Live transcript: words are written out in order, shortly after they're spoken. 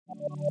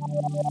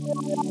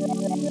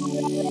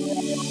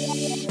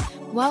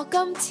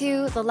Welcome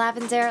to The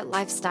Lavender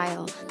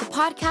Lifestyle, the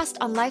podcast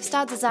on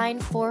lifestyle design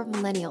for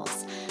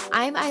millennials.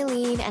 I'm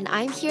Eileen, and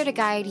I'm here to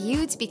guide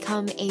you to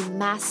become a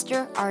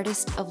master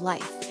artist of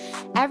life.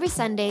 Every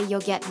Sunday,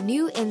 you'll get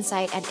new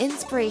insight and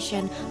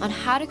inspiration on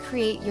how to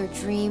create your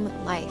dream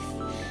life.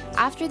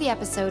 After the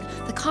episode,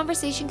 the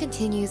conversation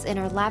continues in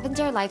our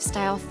Lavender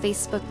Lifestyle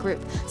Facebook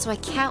group, so I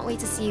can't wait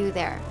to see you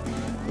there.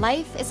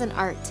 Life is an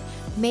art.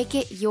 Make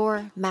it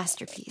your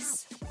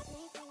masterpiece.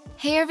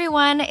 Hey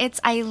everyone,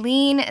 it's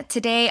Eileen.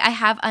 Today I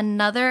have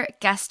another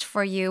guest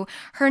for you.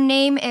 Her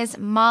name is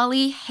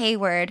Molly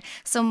Hayward.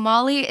 So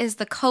Molly is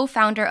the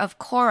co-founder of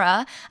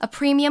Cora, a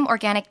premium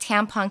organic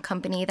tampon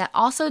company that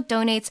also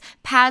donates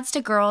pads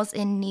to girls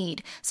in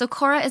need. So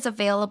Cora is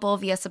available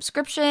via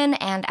subscription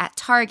and at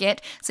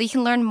Target. So you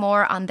can learn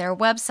more on their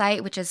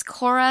website, which is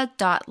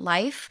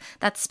cora.life.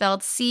 That's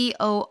spelled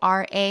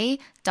Cora.life.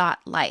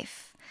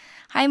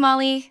 Hi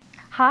Molly.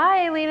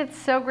 Hi, Eileen. It's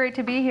so great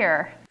to be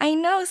here. I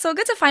know. So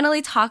good to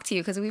finally talk to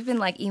you because we've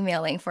been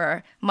emailing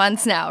for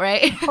months now,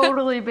 right?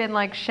 Totally been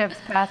like ships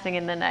passing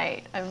in the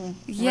night. I'm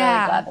really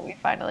glad that we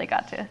finally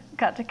got to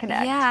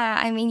connect.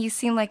 Yeah. I mean, you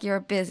seem like you're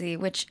busy,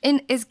 which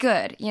is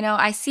good. You know,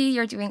 I see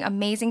you're doing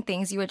amazing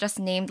things. You were just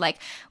named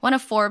one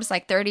of Forbes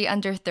 30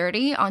 under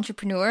 30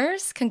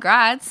 entrepreneurs.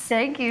 Congrats.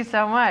 Thank you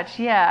so much.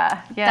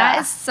 Yeah.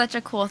 That is such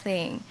a cool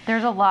thing.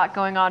 There's a lot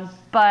going on,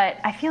 but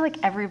I feel like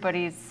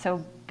everybody's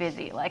so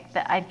busy.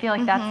 I feel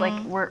like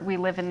that's we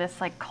live in this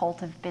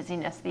cult of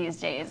busyness these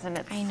days, and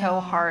it's so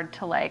hard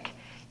to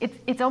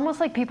it's almost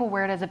like people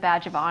wear it as a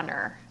badge of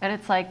honor, and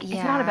it's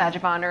it's not a badge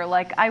of honor.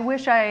 I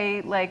wish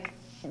I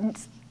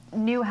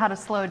knew how to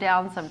slow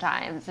down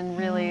sometimes and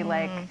really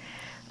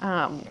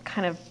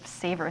kind of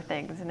savor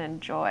things and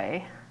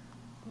enjoy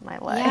my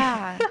life.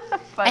 Yeah.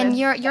 And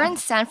you're in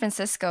San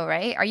Francisco,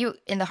 right? Are you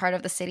in the heart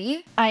of the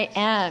city? I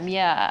am,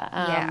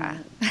 yeah.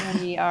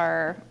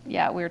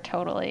 We're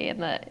totally in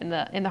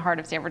the heart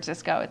of San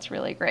Francisco. It's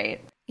really great.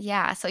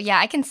 Yeah, so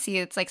I can see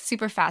it's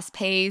super fast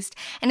paced.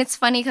 And it's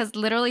funny because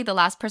literally the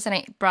last person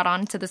I brought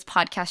on to this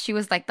podcast, she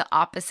was the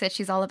opposite.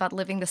 She's all about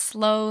living the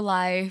slow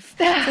life.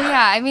 So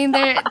I mean,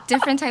 there are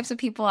different types of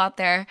people out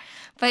there.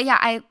 But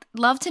I'd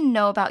love to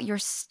know about your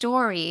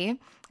story,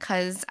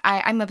 because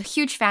I'm a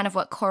huge fan of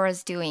what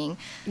Cora's doing.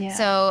 Yeah.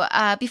 So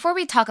before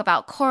we talk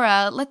about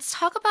Cora, let's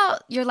talk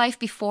about your life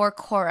before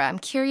Cora. I'm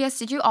curious,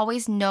 did you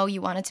always know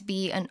you wanted to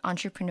be an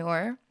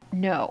entrepreneur?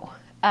 No,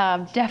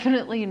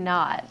 definitely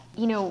not.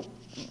 You know,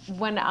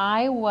 when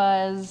I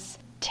was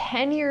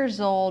 10 years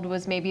old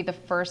was maybe the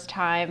first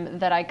time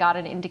that I got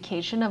an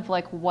indication of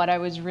what I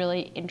was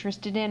really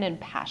interested in and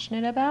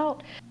passionate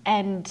about.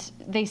 And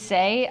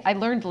I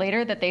learned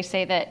later that they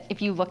say that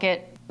if you look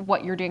at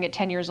what you're doing at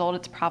 10 years old,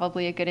 it's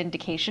probably a good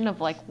indication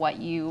of what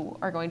you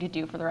are going to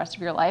do for the rest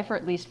of your life, or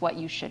at least what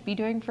you should be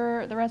doing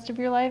for the rest of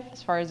your life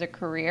as far as a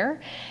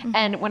career. Mm-hmm.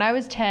 And when I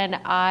was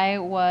 10, I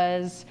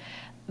was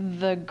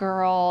the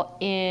girl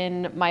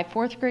in my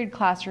fourth grade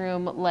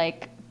classroom,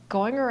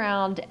 going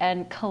around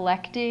and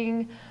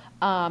collecting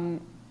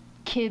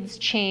kids'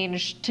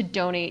 change to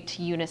donate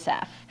to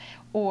UNICEF,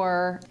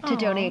 or to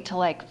donate to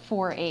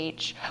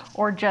 4-H,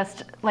 or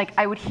just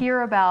I would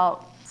hear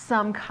about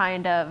some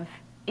kind of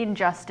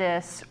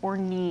injustice or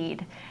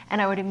need,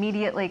 and I would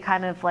immediately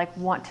kind of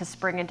want to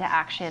spring into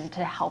action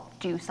to help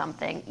do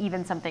something,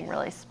 even something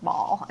really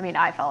small. I mean,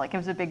 I felt like it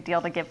was a big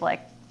deal to give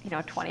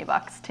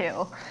 $20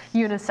 to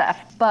UNICEF,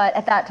 but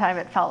at that time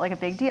it felt like a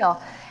big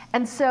deal.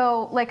 And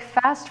so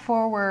fast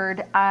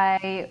forward,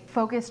 I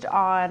focused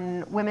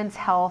on women's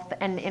health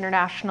and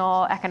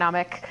international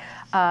economic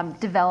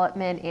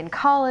development in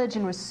college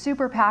and was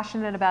super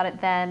passionate about it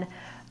then.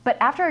 But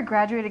after I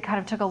graduated, kind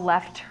of took a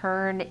left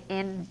turn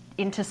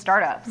into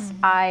startups.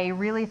 Mm-hmm. I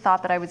really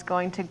thought that I was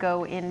going to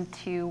go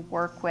into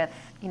work with,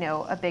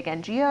 a big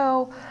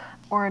NGO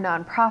or a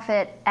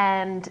nonprofit,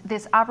 and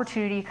this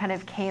opportunity kind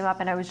of came up,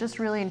 and I was just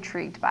really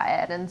intrigued by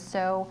it. And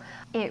so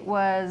it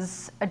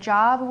was a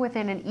job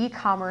within an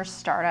e-commerce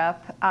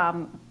startup,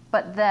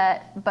 but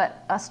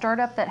a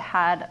startup that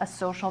had a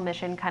social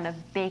mission kind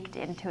of baked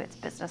into its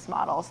business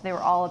model. So they were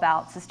all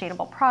about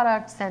sustainable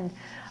products and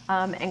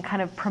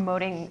kind of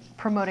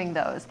promoting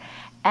those.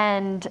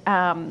 And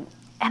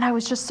I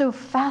was just so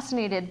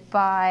fascinated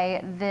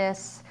by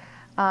this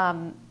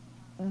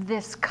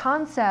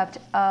concept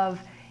of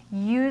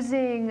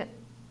using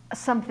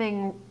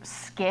something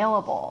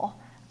scalable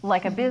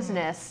like a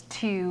business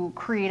to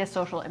create a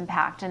social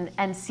impact,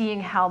 and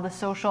seeing how the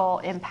social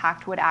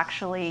impact would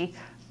actually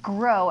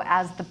grow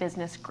as the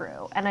business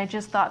grew. And I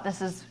just thought,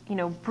 this is,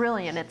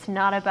 brilliant. It's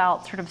not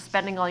about sort of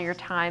spending all your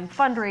time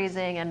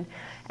fundraising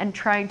and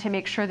trying to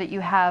make sure that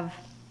you have,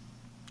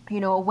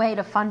 a way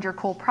to fund your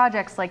cool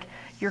projects.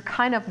 You're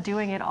kind of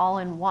doing it all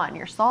in one.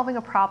 You're solving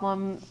a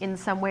problem in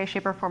some way,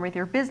 shape, or form with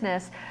your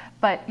business,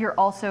 but you're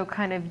also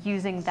kind of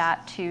using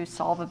that to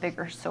solve a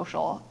bigger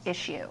social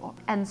issue.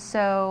 And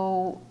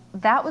so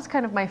that was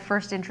kind of my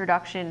first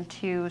introduction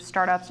to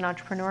startups and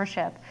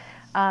entrepreneurship.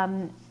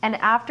 And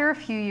after a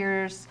few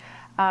years,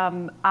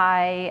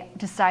 I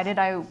decided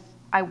I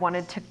I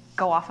wanted to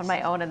go off on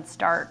my own and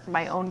start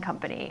my own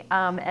company.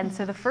 And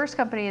so the first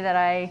company that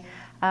I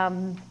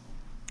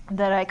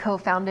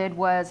co-founded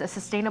was a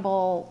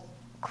sustainable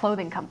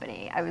clothing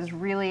company. I was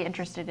really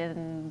interested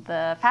in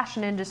the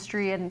fashion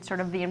industry and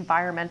sort of the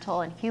environmental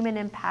and human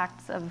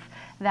impacts of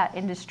that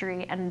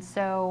industry. And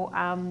so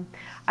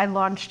I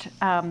launched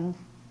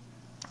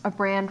a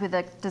brand with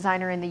a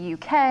designer in the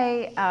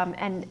UK,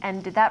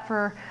 and did that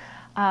for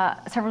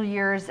several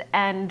years,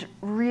 and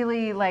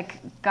really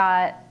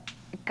got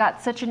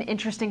such an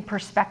interesting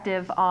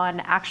perspective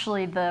on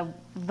actually the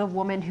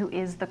woman who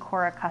is the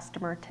Cora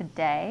customer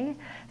today.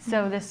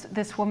 So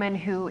this woman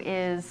who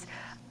is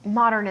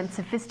modern and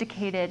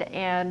sophisticated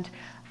and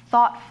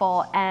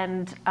thoughtful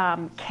and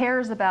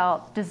cares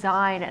about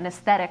design and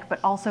aesthetic, but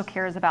also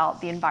cares about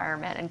the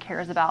environment and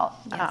cares about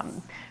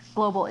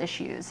global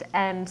issues.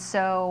 And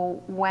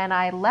so when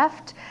I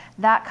left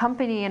that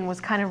company and was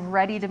kind of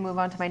ready to move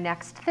on to my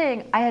next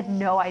thing, I had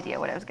no idea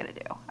what I was going to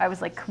do. I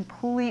was like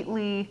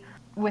completely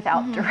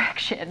without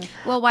direction.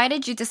 Well, why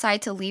did you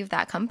decide to leave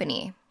that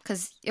company?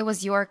 Because it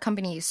was your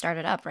company you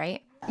started up,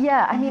 right?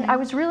 Yeah, I mean, I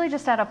was really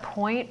just at a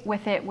point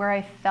with it where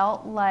I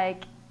felt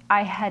like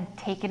I had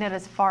taken it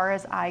as far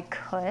as I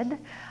could.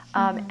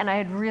 And I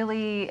had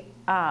really,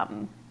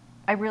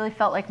 I really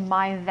felt like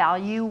my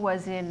value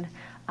was in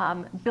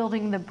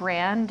building the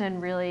brand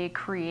and really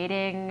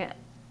creating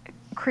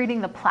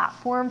the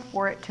platform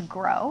for it to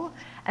grow.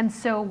 And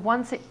so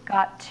once it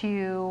got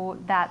to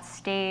that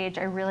stage,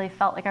 I really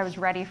felt like I was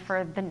ready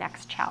for the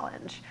next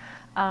challenge.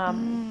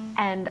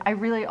 And I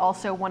really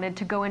also wanted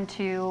to go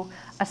into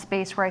a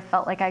space where I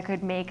felt like I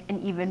could make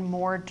an even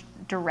more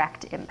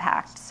direct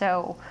impact.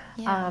 So,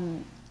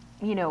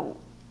 you know,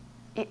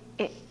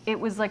 it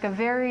was like a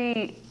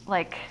very,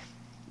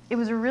 it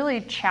was a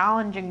really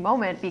challenging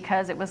moment,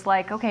 because it was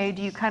like, okay,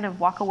 do you kind of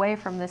walk away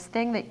from this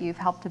thing that you've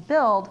helped to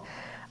build,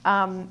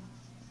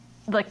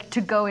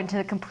 to go into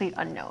the complete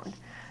unknown?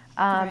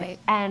 Right.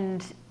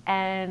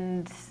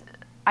 And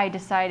I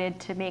decided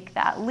to make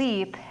that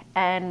leap.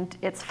 And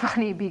it's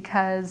funny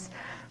because,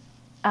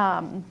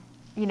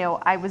 you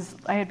know, I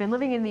had been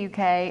living in the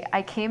UK.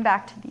 I came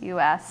back to the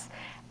US,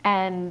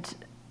 and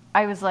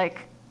I was like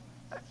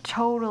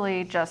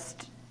totally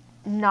just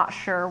not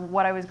sure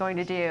what I was going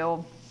to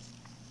do.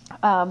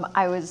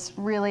 I was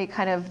really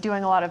kind of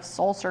doing a lot of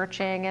soul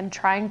searching and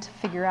trying to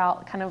figure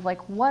out kind of like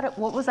what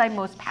was I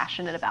most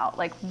passionate about?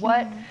 Like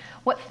what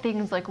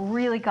things like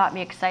really got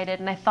me excited.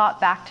 And I thought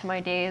back to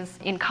my days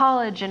in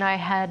college, and I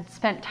had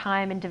spent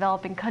time in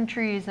developing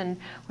countries and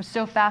was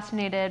so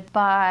fascinated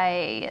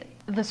by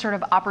the sort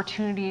of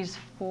opportunities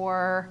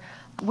for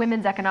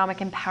women's economic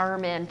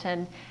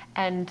empowerment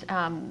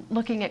and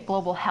looking at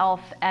global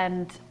health,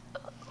 and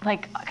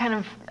like kind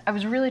of I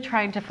was really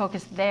trying to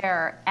focus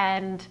there.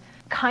 And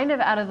kind of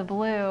out of the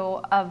blue,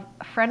 a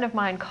friend of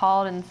mine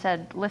called and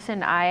said,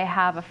 listen, I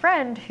have a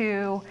friend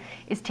who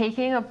is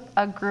taking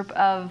a group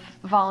of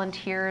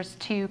volunteers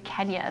to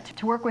Kenya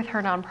to work with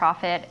her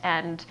nonprofit,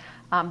 and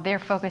they're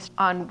focused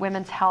on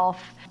women's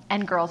health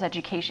and girls'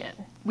 education.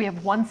 We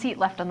have one seat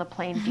left on the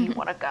plane. Do you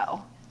want to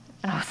go?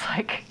 And I was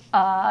like,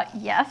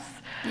 yes.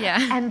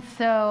 Yeah. And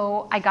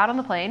so I got on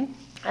the plane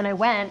and I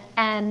went,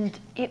 and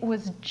it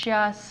was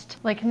just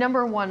like,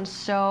 number one,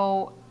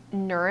 so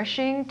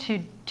nourishing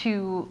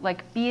to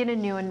like be in a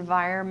new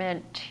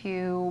environment,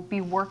 to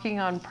be working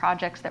on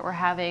projects that were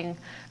having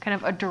kind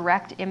of a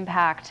direct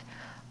impact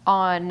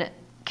on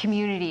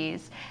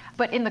communities.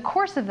 But in the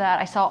course of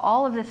that, I saw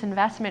all of this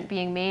investment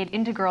being made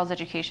into girls'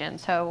 education.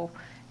 So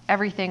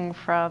everything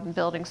from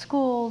building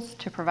schools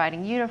to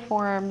providing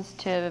uniforms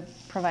to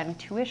providing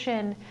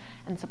tuition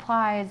and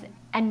supplies.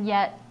 And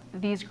yet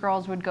these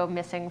girls would go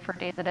missing for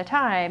days at a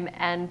time.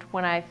 And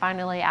when I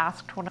finally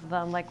asked one of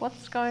them, like,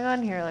 what's going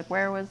on here? Like,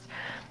 where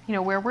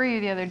were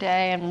you the other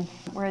day? And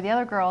where are the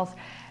other girls?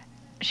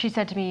 She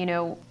said to me,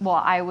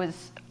 well, I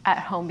was at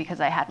home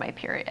because I had my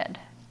period.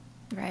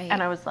 Right.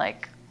 And I was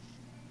like,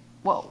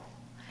 whoa.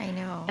 I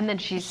know. And then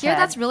she said, here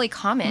that's really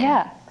common.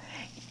 Yeah.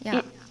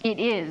 It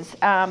is.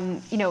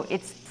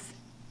 It's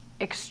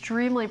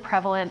extremely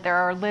prevalent. There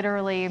are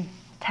literally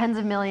tens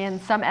of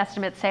millions, some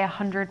estimates say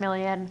 100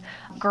 million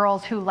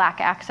girls who lack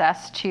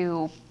access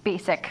to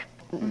basic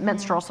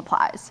menstrual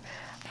supplies.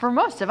 For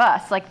most of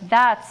us, like,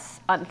 that's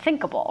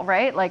unthinkable,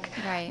 right? Like,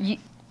 right.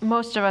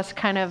 Most of us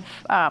kind of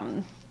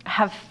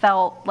have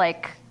felt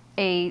like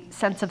a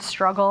sense of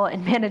struggle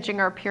in managing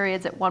our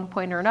periods at one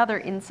point or another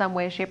in some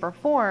way, shape, or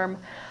form.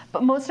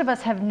 But most of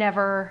us have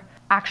never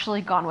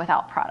actually gone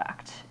without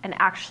product and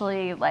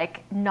actually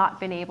like not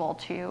been able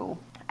to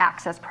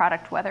access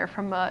product, whether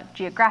from a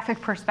geographic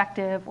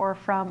perspective or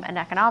from an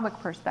economic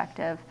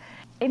perspective.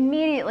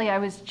 Immediately, I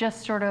was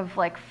just sort of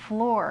like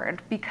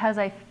floored, because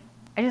I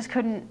just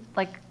couldn't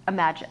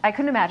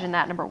imagine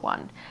that, number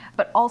one.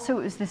 But also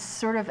it was this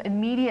sort of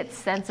immediate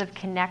sense of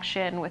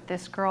connection with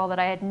this girl that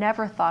I had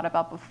never thought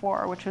about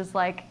before, which was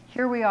like,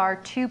 here we are,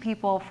 two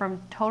people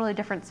from totally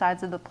different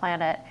sides of the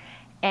planet,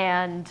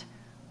 and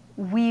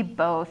we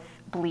both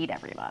bleed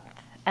every month.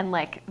 And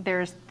like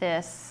there's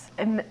this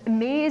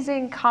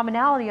amazing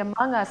commonality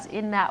among us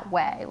in that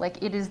way.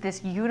 Like it is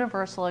this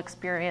universal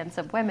experience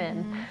of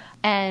women.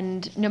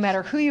 And no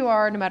matter who you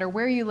are, no matter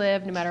where you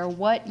live, no matter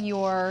what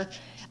your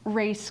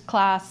race,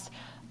 class,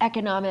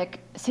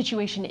 economic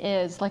situation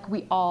is, like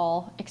we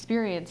all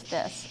experience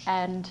this.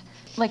 And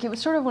like it was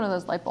sort of one of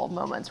those light bulb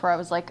moments where I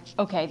was like,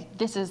 okay,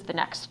 this is the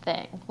next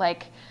thing.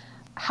 Like,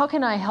 how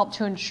can I help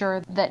to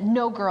ensure that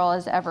no girl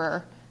is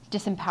ever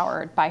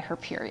disempowered by her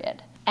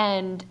period?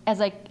 And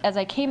as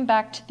I came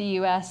back to the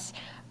US,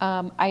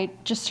 I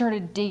just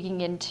started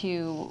digging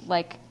into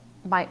like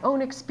my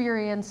own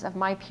experience of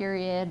my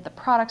period, the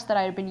products that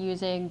I had been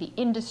using, the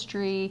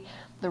industry,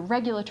 the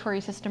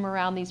regulatory system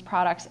around these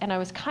products, and I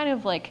was kind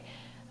of like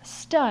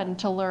stunned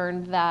to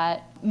learn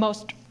that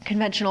most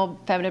conventional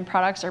feminine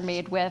products are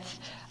made with,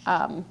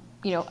 a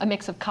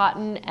mix of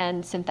cotton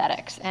and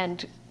synthetics.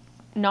 And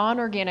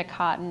non-organic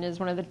cotton is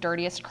one of the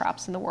dirtiest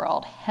crops in the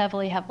world,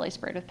 heavily, heavily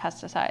sprayed with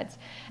pesticides.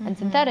 And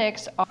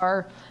synthetics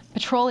are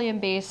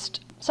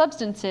petroleum-based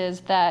substances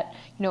that,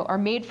 are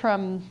made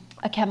from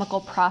a chemical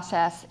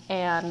process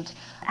and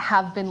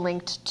have been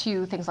linked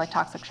to things like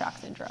toxic shock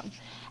syndrome.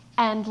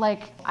 And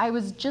like, I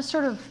was just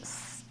sort of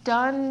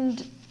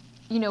stunned,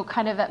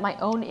 kind of at my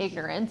own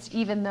ignorance,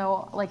 even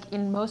though like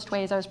in most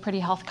ways I was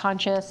pretty health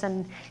conscious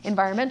and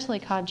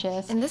environmentally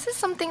conscious. And this is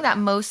something that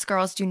most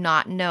girls do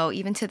not know,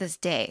 even to this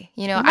day.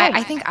 Right.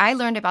 I think I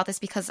learned about this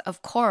because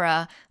of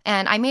Cora,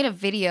 and I made a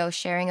video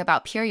sharing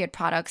about period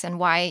products and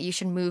why you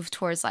should move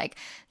towards like,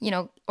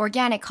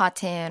 organic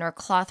cotton or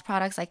cloth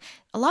products. Like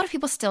a lot of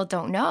people still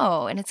don't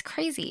know, and it's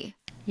crazy.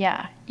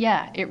 Yeah,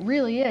 it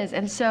really is.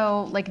 And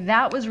so like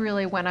that was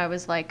really when I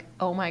was like,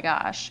 oh my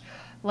gosh,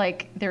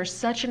 like there's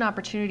such an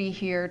opportunity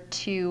here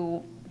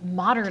to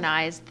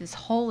modernize this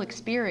whole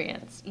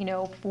experience,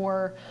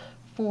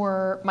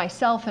 for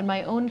myself and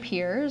my own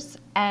peers,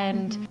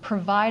 and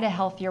provide a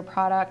healthier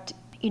product,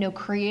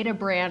 create a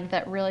brand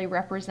that really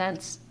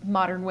represents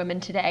modern women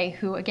today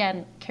who,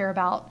 again, care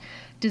about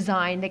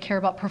design, they care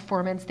about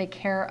performance, they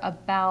care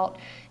about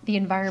the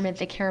environment,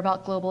 they care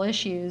about global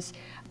issues.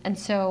 And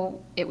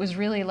so it was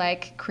really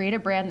like create a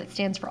brand that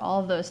stands for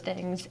all of those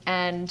things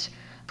and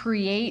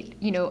create,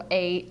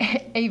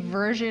 a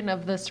version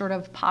of the sort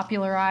of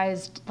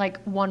popularized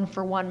like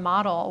 1-for-1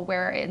 model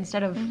where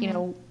instead of,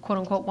 quote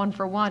unquote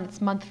 1-for-1,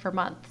 it's month for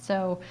month.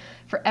 So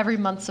for every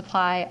month's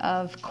supply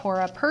of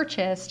Cora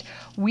purchased,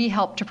 we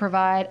help to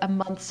provide a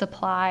month's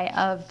supply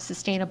of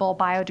sustainable,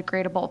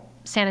 biodegradable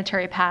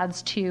sanitary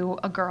pads to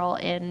a girl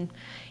in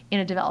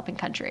a developing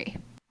country.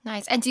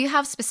 Nice. And do you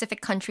have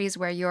specific countries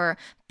where you're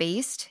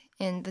based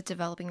in the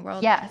developing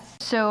world? Yes.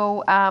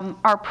 So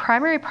our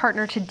primary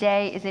partner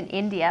today is in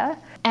India,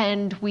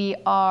 and we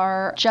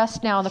are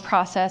just now in the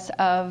process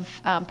of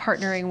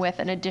partnering with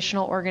an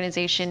additional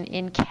organization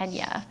in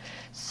Kenya.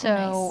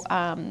 So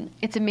nice.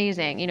 It's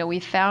amazing. We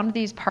found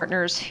these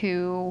partners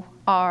who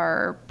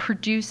are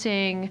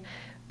producing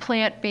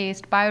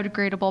plant-based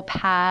biodegradable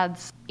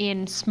pads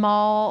in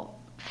small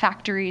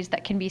factories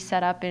that can be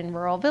set up in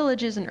rural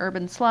villages and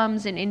urban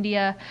slums in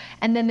India,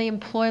 and then they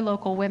employ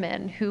local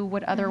women who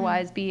would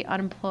otherwise be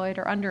unemployed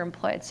or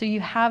underemployed. So you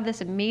have this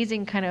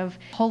amazing kind of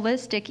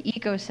holistic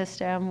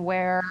ecosystem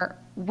where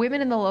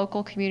women in the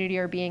local community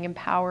are being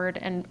empowered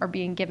and are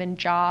being given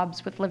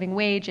jobs with living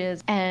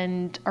wages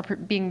and are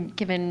being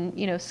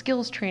given,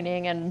 skills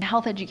training and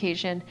health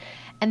education.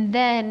 And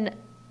then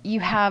you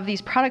have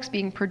these products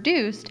being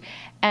produced,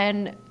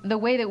 and the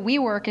way that we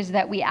work is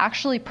that we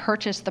actually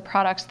purchase the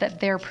products that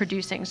they're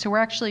producing. So we're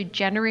actually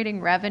generating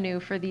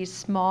revenue for these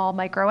small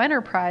micro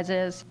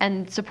enterprises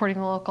and supporting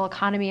the local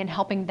economy and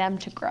helping them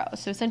to grow.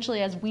 So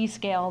essentially, as we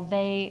scale,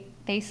 they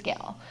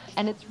scale.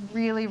 And it's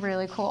really,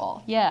 really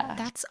cool. Yeah.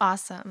 That's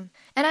awesome.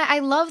 And I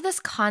love this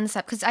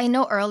concept because I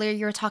know earlier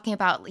you were talking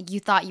about like, you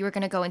thought you were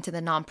going to go into the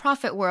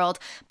nonprofit world,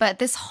 but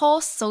this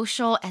whole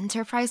social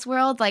enterprise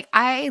world, like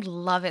I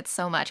love it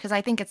so much because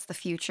I think it's the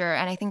future.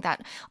 And I think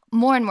that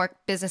more and more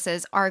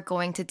businesses are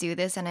going to do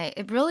this. And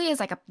it really is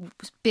like a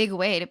big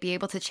way to be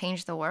able to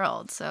change the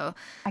world. So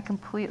I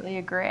completely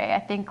agree. I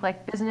think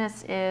like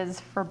business is,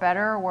 for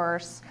better or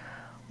worse,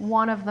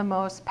 one of the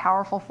most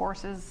powerful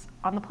forces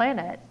on the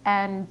planet.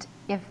 And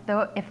if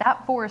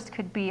that force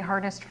could be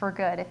harnessed for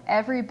good, if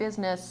every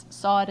business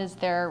saw it as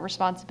their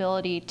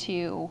responsibility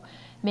to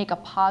make a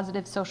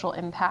positive social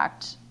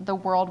impact, the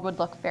world would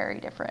look very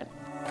different.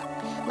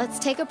 Let's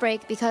take a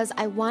break because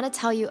I want to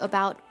tell you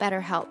about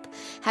BetterHelp.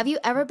 Have you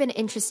ever been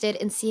interested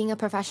in seeing a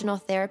professional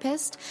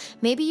therapist?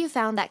 Maybe you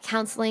found that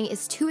counseling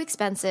is too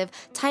expensive,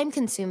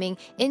 time-consuming,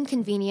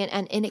 inconvenient,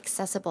 and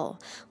inaccessible.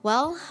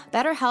 Well,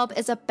 BetterHelp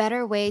is a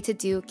better way to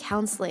do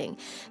counseling.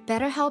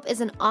 BetterHelp is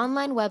an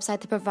online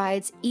website that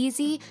provides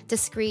easy,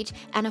 discreet,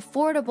 and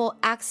affordable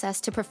access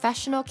to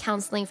professional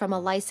counseling from a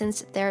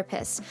licensed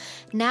therapist.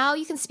 Now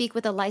you can speak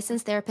with a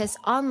licensed therapist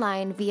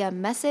online via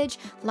message,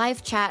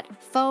 live chat,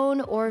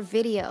 phone, or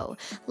video. audio.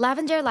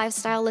 Lavender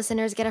Lifestyle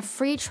listeners get a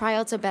free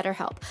trial to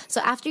BetterHelp.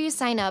 So after you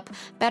sign up,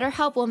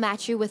 BetterHelp will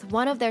match you with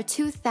one of their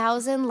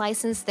 2,000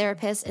 licensed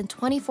therapists in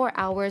 24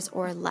 hours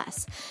or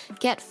less.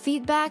 Get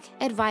feedback,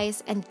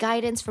 advice, and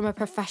guidance from a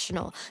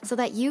professional so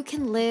that you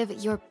can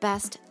live your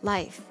best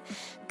life.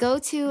 Go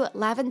to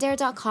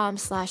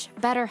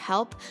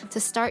lavender.com/betterhelp to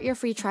start your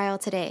free trial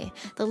today.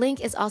 The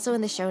link is also in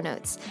the show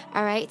notes.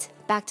 All right,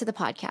 back to the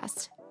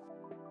podcast.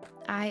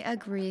 I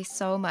agree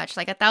so much,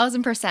 like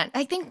 1,000%.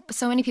 I think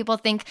so many people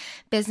think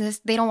business,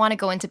 they don't want to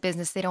go into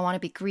business. They don't want to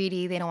be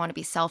greedy. They don't want to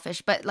be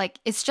selfish, but like,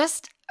 it's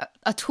just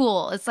a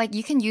tool. It's like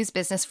you can use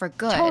business for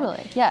good.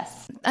 Totally.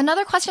 Yes.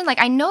 Another question, like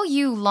I know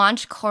you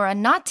launched Cora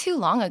not too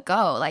long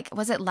ago. Like,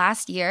 was it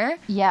last year?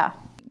 Yeah.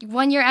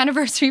 1 year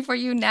anniversary for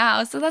you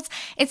now. So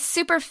it's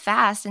super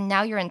fast. And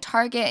now you're in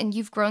Target and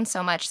you've grown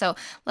so much. So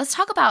let's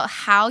talk about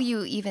how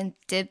you even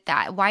did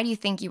that. Why do you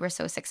think you were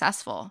so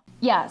successful?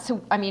 Yeah.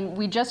 So, I mean,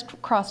 we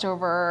just crossed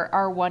over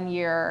our 1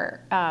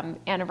 year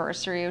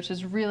anniversary, which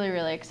is really,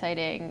 really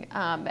exciting.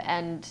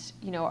 And,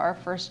 you know, our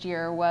first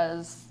year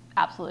was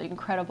absolutely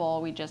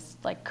incredible. We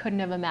just like couldn't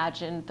have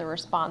imagined the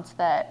response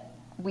that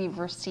we've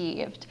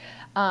received.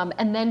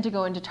 And then to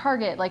go into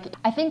Target, like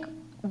I think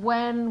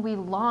when we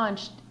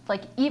launched,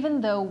 like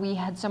even though we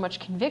had so much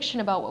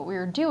conviction about what we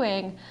were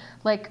doing,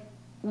 like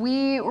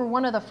we were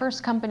one of the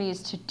first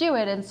companies to do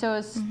it. And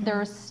so there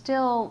was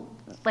still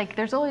like,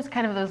 there's always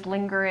kind of those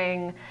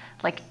lingering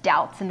like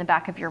doubts in the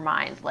back of your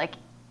mind. Like,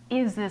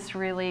 is this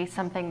really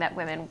something that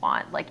women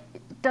want? Like,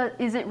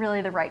 is it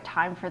really the right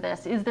time for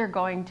this? Is there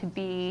going to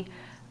be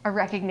a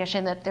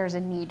recognition that there's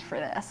a need for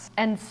this?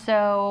 And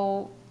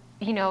so,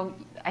 you know,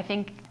 I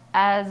think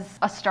as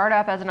a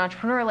startup, as an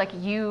entrepreneur, like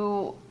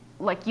you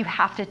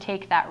have to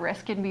take that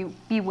risk and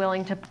be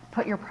willing to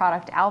put your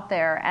product out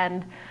there.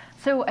 And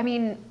so, I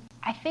mean,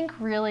 I think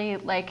really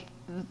like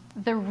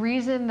the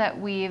reason that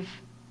we've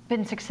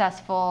been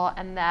successful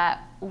and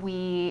that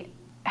we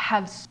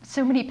have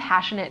so many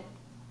passionate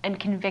and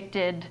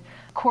convicted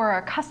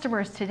Cora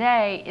customers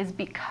today is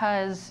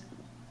because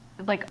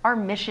like our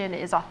mission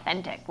is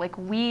authentic. Like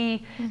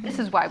this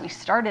is why we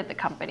started the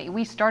company.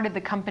 We started the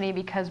company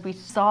because we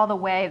saw the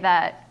way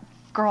that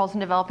girls in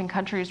developing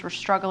countries were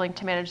struggling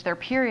to manage their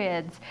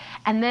periods.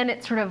 And then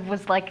it sort of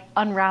was like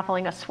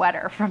unraveling a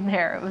sweater from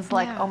there. It was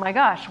like, oh my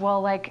gosh,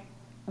 well, like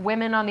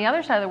women on the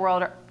other side of the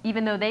world,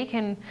 even though they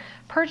can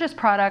purchase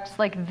products,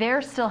 like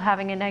they're still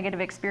having a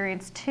negative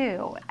experience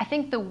too. I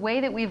think the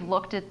way that we've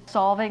looked at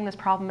solving this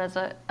problem as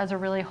a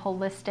really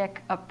holistic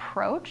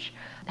approach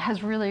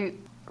has really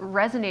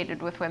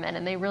resonated with women,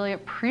 and they really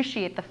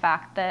appreciate the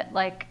fact that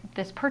like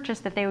this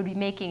purchase that they would be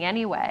making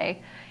anyway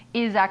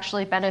is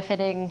actually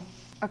benefiting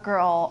a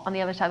girl on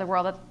the other side of the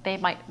world that they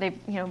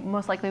you know,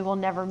 most likely will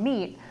never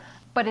meet.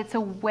 But it's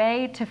a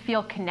way to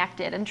feel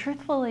connected. And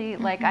truthfully,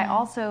 like I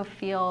also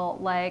feel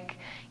like,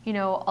 you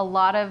know, a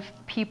lot of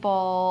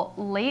people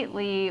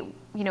lately,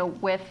 you know,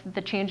 with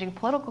the changing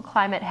political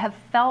climate have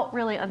felt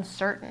really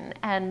uncertain.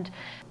 And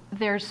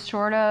there's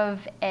sort of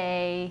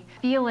a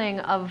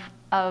feeling of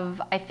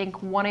I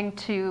think wanting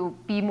to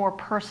be more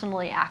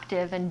personally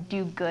active and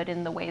do good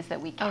in the ways that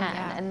we can.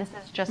 And this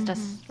is just a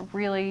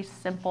really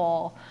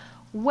simple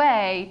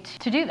way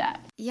to do that.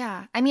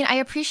 Yeah. I mean, I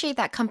appreciate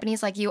that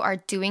companies like you are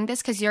doing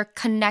this because you're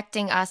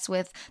connecting us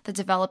with the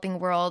developing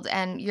world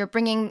and you're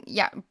bringing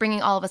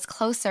all of us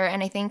closer.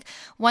 And I think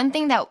one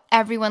thing that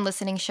everyone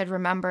listening should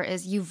remember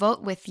is you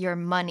vote with your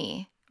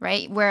money,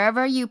 right?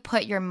 Wherever you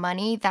put your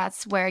money,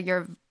 that's where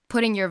you're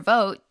putting your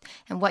vote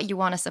and what you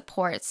want to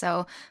support.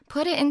 So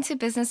put it into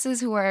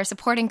businesses who are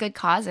supporting good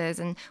causes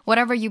and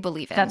whatever you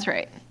believe in. That's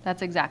right.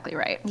 That's exactly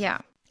right. Yeah.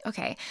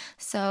 Okay,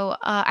 so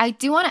I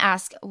do want to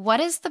ask,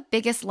 what is the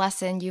biggest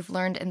lesson you've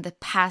learned in the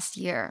past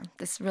year,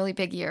 this really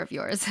big year of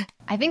yours?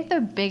 I think the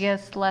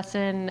biggest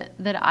lesson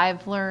that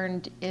I've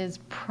learned is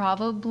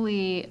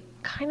probably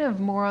kind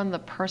of more on the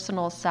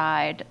personal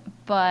side,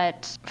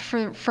 but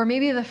for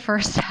maybe the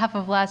first half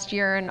of last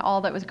year and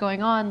all that was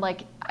going on,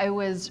 like I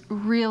was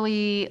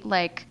really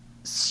like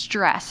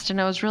stressed and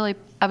I was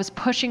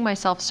pushing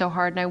myself so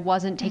hard and I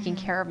wasn't taking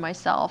care of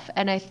myself.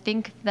 And I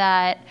think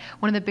that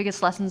one of the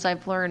biggest lessons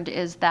I've learned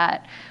is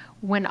that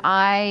when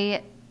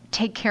I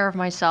take care of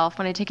myself,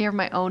 when I take care of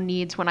my own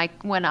needs, when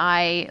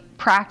I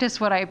practice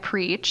what I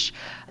preach,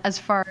 as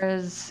far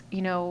as,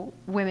 you know,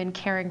 women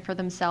caring for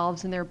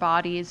themselves and their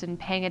bodies and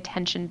paying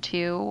attention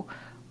to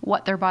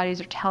what their bodies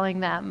are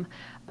telling them,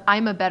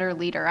 I'm a better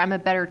leader. I'm a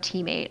better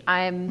teammate.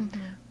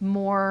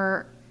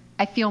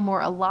 I feel more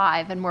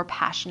alive and more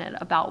passionate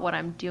about what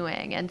I'm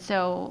doing. And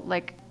so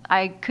like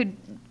I could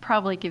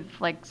probably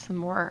give like some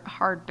more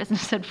hard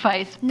business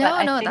advice.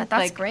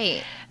 That's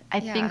great. I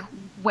think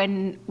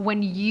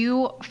when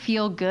you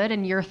feel good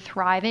and you're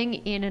thriving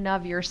in and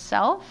of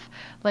yourself,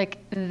 like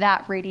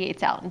that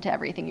radiates out into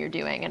everything you're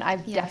doing. And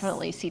I've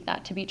definitely seen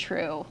that to be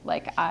true.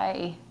 Like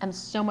I am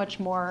so much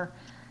more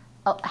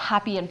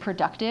happy and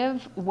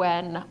productive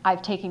when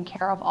I've taken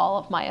care of all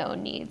of my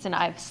own needs, and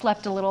I've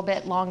slept a little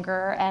bit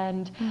longer,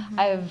 and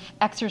I've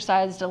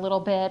exercised a little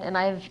bit, and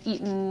I've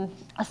eaten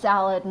a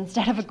salad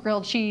instead of a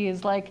grilled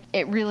cheese. Like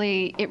it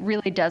really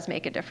does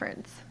make a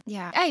difference.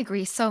 Yeah, I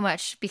agree so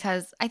much,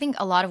 because I think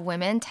a lot of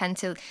women tend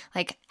to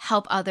like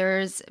help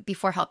others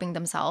before helping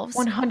themselves.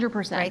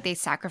 100%. Right? They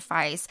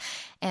sacrifice,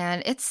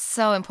 and it's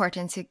so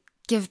important to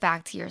give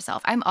back to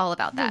yourself. I'm all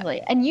about that.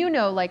 Totally. And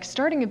like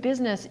starting a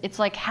business, it's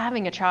like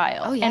having a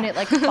child. Oh, yeah. And it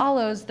like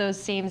follows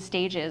those same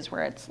stages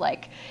where it's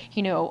like,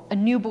 a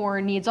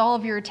newborn needs all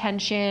of your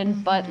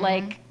attention, but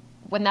like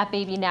when that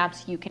baby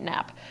naps, you can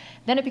nap.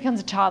 Then it becomes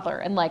a toddler,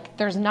 and like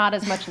there's not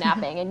as much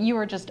napping, and you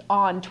are just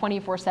on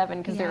 24/7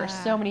 because there are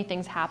so many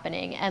things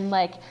happening. And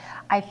like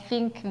I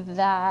think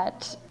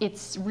that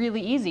it's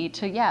really easy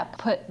to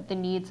put the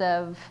needs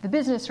of the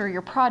business or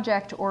your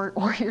project or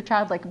your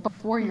child like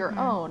before your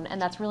own,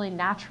 and that's really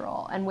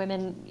natural. And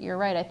women, you're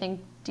right, I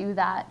think do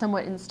that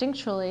somewhat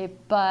instinctually,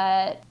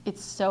 but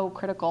it's so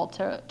critical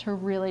to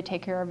really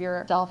take care of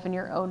yourself and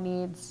your own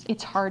needs.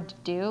 It's hard to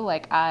do.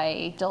 Like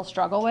I still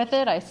struggle with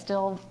it. I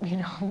still,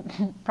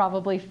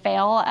 probably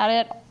fail at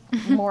it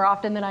more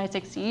often than I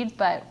succeed,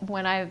 but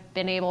when I've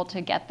been able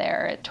to get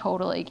there, it's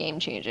totally game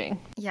changing.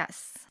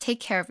 Yes. Take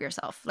care of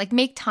yourself. Like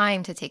make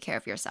time to take care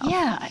of yourself.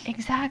 Yeah,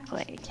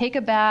 exactly. Take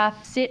a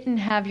bath, sit and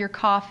have your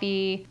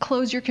coffee,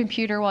 close your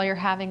computer while you're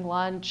having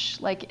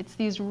lunch. Like it's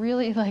these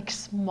really like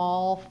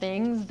small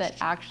things that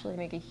actually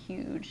make a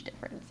huge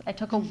difference. I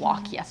took a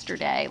walk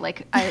yesterday.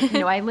 Like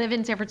I live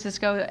in San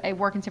Francisco. I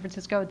work in San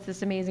Francisco. It's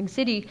this amazing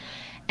city.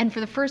 And for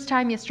the first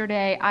time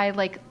yesterday, I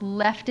like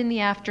left in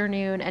the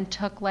afternoon and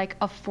took like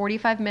a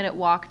 45-minute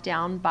walk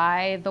down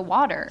by the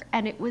water.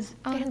 And it was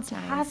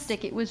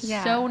fantastic. Nice. It was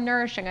so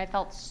nourishing. I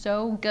felt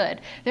so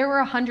good. There were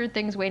 100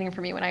 things waiting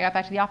for me when I got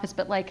back to the office,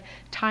 but like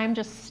time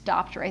just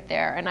stopped right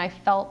there, and I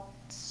felt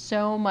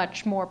so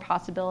much more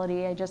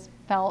possibility. I just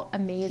felt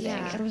amazing.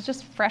 Yeah. It was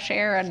just fresh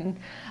air and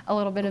a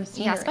little bit of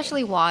scenery. Yeah,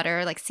 especially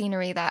water, like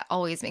scenery, that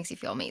always makes you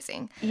feel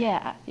amazing.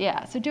 Yeah.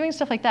 So doing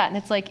stuff like that, and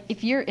it's like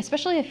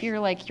especially if you're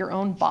like your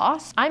own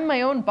boss. I'm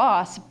my own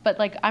boss, but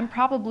like I'm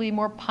probably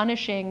more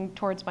punishing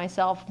towards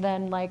myself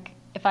than like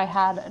if I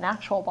had an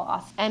actual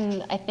boss.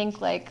 And I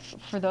think like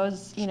for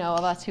those,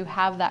 of us who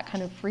have that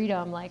kind of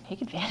freedom, like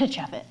take advantage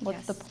of it.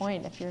 What's the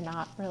point if you're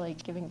not really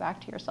giving back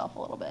to yourself a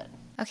little bit?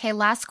 Okay,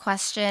 last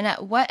question.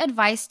 What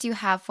advice do you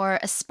have for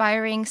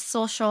aspiring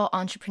social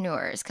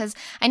entrepreneurs? Because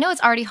I know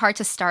it's already hard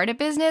to start a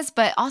business,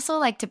 but also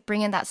like to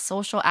bring in that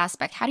social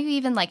aspect. How do you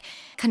even like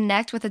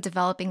connect with the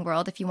developing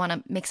world if you want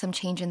to make some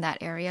change in that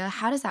area?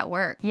 How does that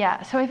work?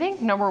 Yeah, so I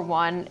think number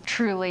one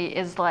truly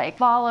is like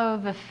follow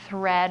the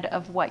thread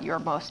of what you're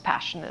most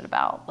passionate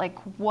about. Like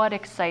what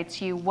excites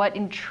you, what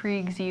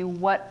intrigues you,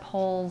 what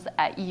pulls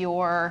at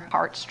your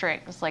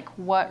heartstrings, like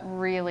what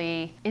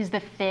really is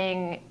the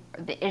thing,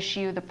 the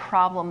issue, the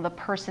problem, the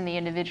person, the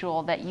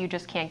individual that you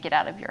just can't get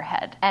out of your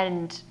head.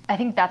 And I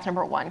think that's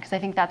number one, because I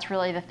think that's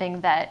really the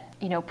thing that,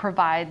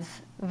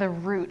 provides the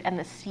root and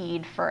the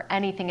seed for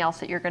anything else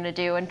that you're going to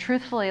do. And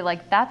truthfully,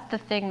 like that's the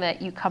thing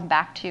that you come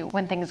back to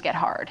when things get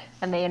hard,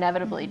 and they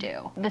inevitably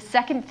do. The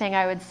second thing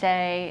I would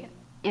say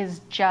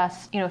is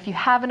just, if you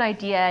have an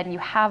idea and you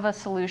have a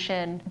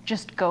solution,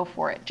 just go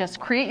for it. Just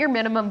create your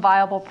minimum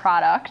viable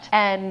product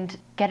and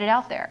get it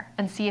out there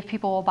and see if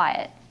people will buy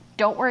it.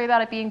 Don't worry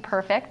about it being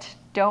perfect.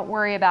 Don't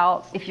worry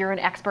about if you're an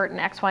expert in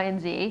X, Y,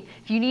 and Z.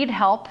 If you need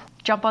help,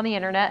 jump on the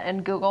internet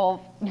and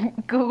Google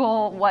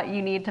what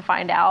you need to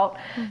find out.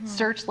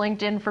 Search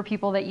LinkedIn for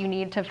people that you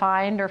need to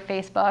find, or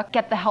Facebook.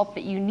 Get the help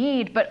that you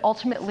need, but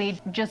ultimately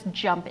just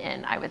jump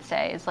in, I would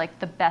say, is like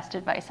the best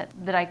advice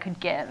that I could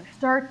give.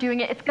 Start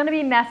doing it. It's going to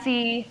be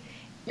messy.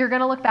 You're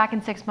going to look back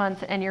in 6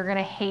 months and you're going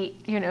to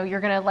hate, you're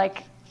going to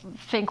like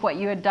think what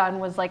you had done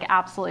was like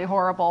absolutely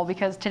horrible,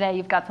 because today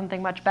you've got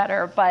something much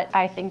better. But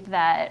I think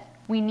that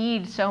we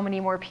need so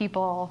many more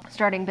people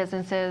starting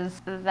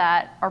businesses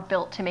that are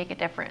built to make a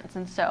difference.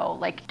 And so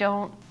like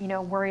don't,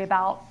 worry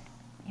about,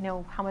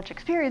 how much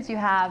experience you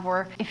have,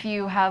 or if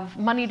you have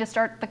money to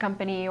start the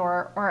company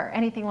or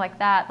anything like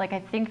that. Like I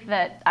think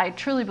that I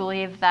truly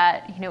believe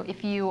that,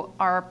 if you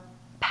are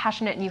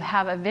passionate and you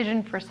have a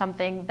vision for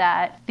something,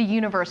 that the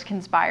universe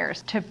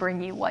conspires to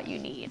bring you what you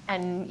need,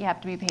 and you have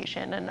to be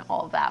patient and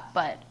all of that.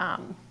 But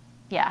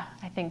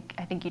I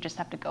think you just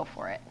have to go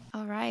for it.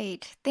 All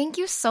right. Thank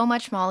you so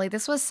much, Molly.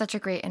 This was such a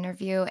great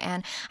interview.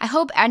 And I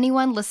hope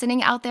anyone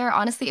listening out there,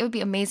 honestly, it would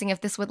be amazing if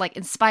this would like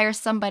inspire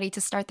somebody to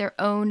start their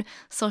own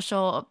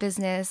social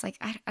business. Like,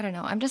 I don't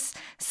know. I'm just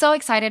so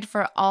excited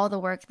for all the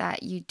work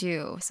that you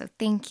do. So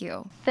thank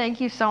you.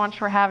 Thank you so much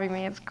for having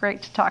me. It's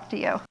great to talk to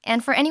you.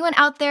 And for anyone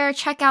out there,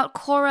 check out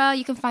Cora.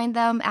 You can find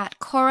them at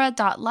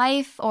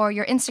cora.life, or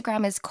your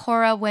Instagram is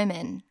Cora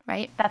Women,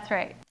 right? That's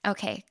right.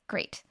 Okay,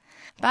 great.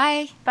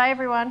 Bye. Bye,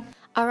 everyone.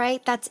 All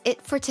right, that's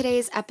it for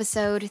today's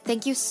episode.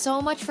 Thank you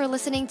so much for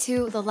listening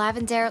to The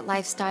Lavender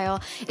Lifestyle.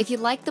 If you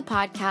like the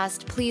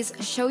podcast, please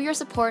show your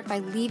support by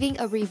leaving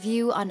a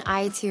review on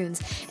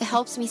iTunes. It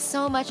helps me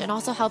so much and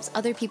also helps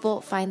other people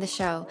find the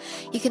show.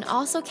 You can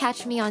also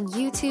catch me on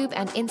YouTube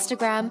and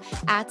Instagram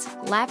at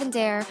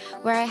Lavender,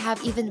 where I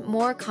have even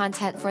more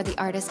content for the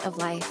artist of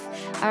life.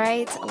 All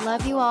right,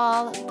 love you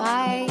all.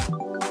 Bye.